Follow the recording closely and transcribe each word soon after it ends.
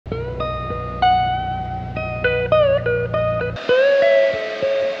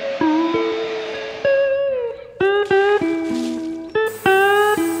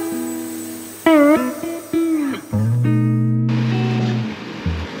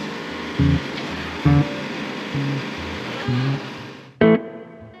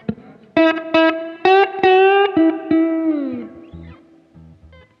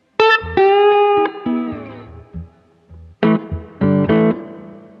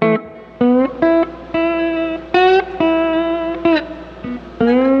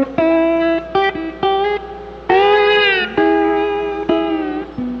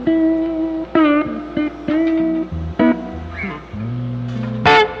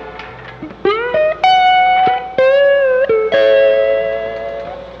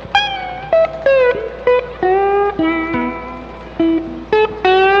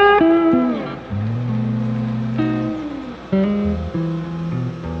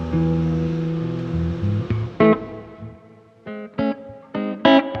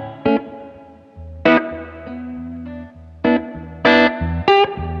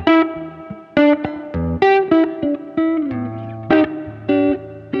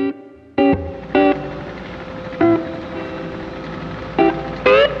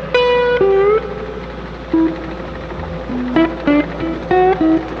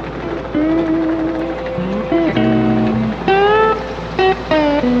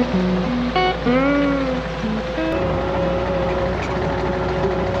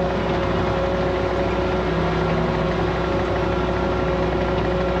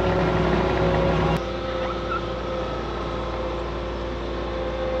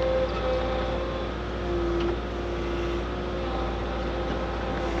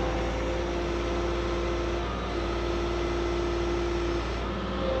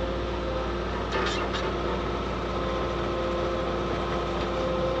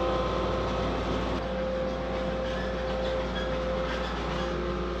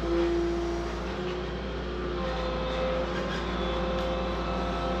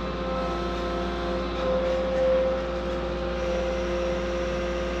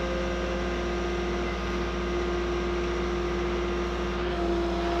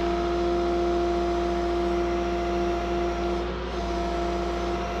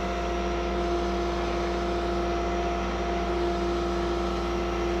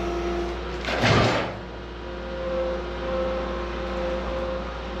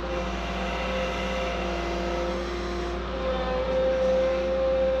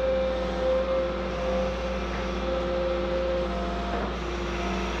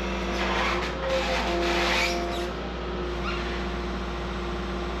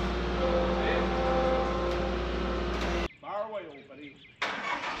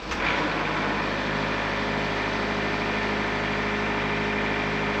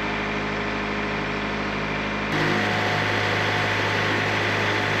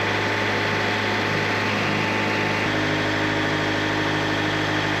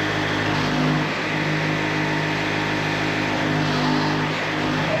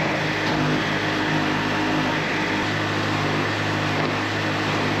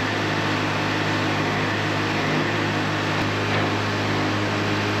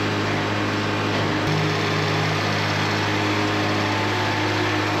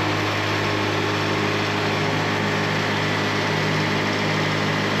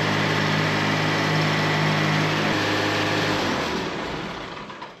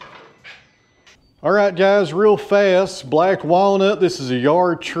All right, guys, real fast, black walnut. This is a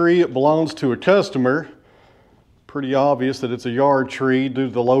yard tree. It belongs to a customer. Pretty obvious that it's a yard tree due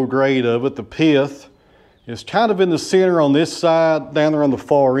to the low grade of it. The pith is kind of in the center on this side. Down there on the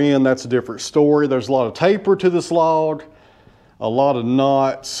far end, that's a different story. There's a lot of taper to this log, a lot of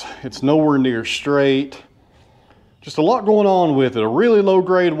knots. It's nowhere near straight. Just a lot going on with it. A really low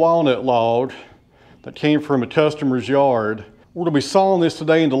grade walnut log that came from a customer's yard. We're going to be sawing this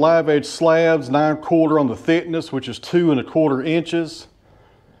today into live edge slabs, 9/4 on the thickness, which is 2 1/4 inches.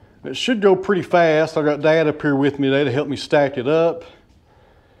 It should go pretty fast. I've got Dad up here with me today to help me stack it up.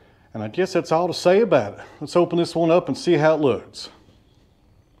 And I guess that's all to say about it. Let's open this one up and see how it looks.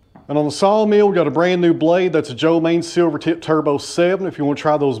 And on the Sawmill, we got a brand new blade. That's a Joe Maine Silver Tip Turbo 7. If you want to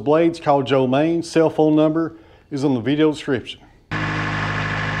try those blades, call Joe Maine. Cell phone number is in the video description.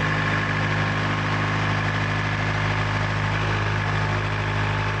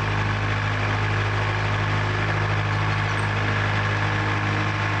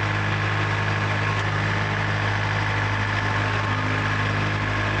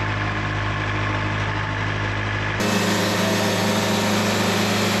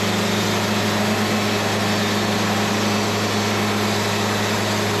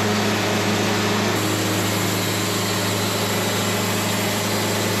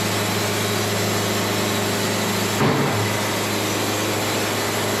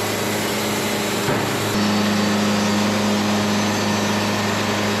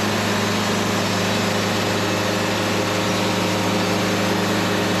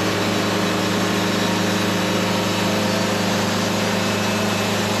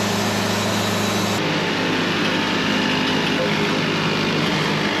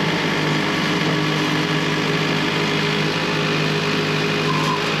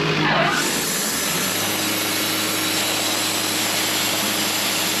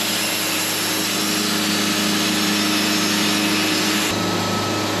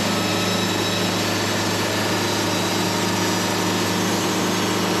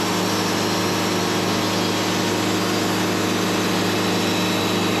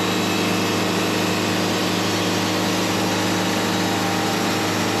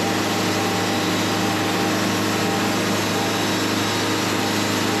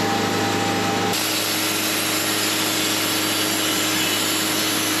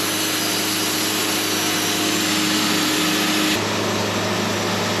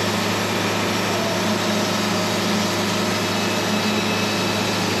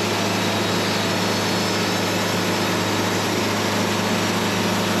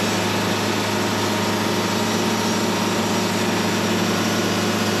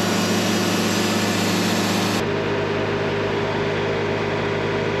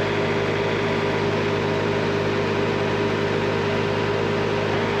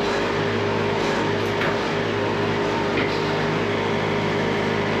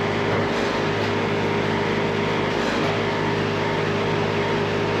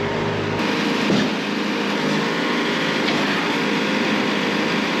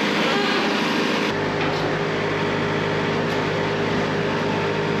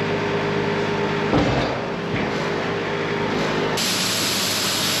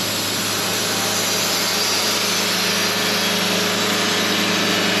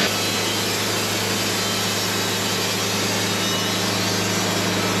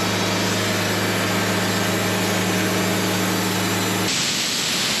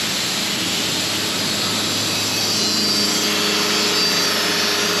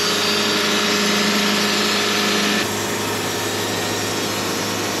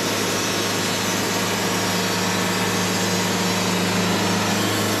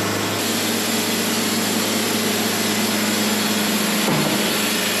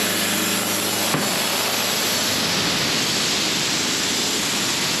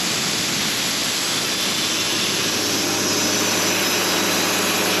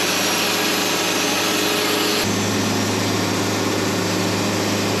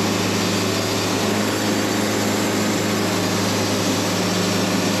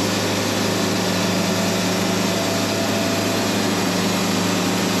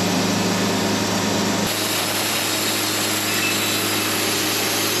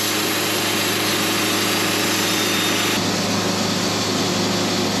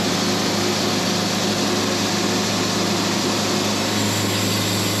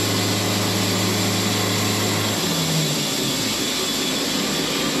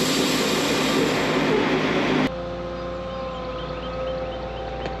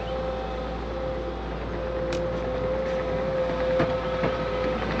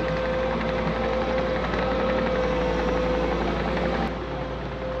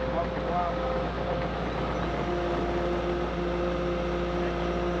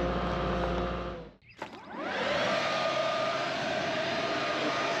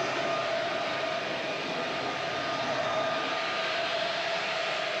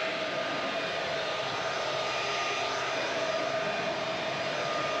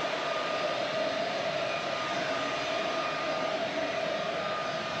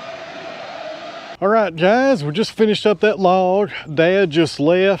 All right, guys, we just finished up that log. Dad just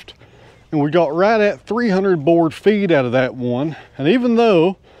left, and we got right at 300 board feet out of that one. And even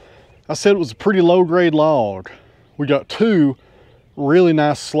though I said it was a pretty low grade log, we got 2 really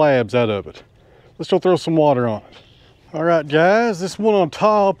nice slabs out of it. Let's go throw some water on it. All right, guys, this one on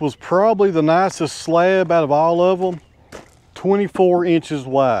top was probably the nicest slab out of all of them. 24 inches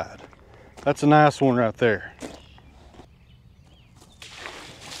wide. That's a nice one right there.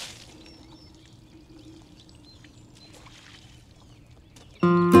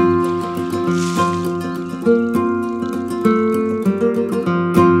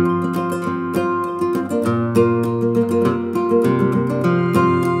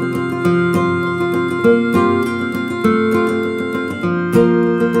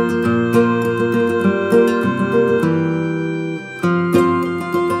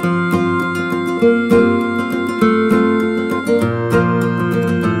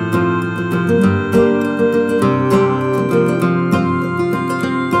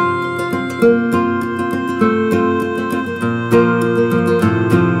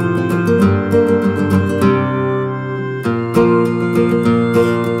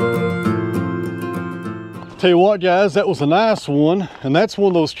 Tell you what, guys, that was a nice one, and that's one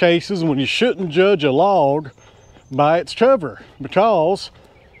of those cases when you shouldn't judge a log by its cover, because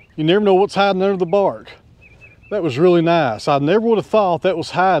you never know what's hiding under the bark. That was really nice. I never would have thought that was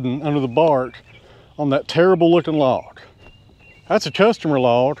hiding under the bark on that terrible looking log. That's a customer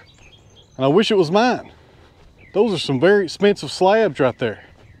log, and I wish it was mine. Those are some very expensive slabs right there.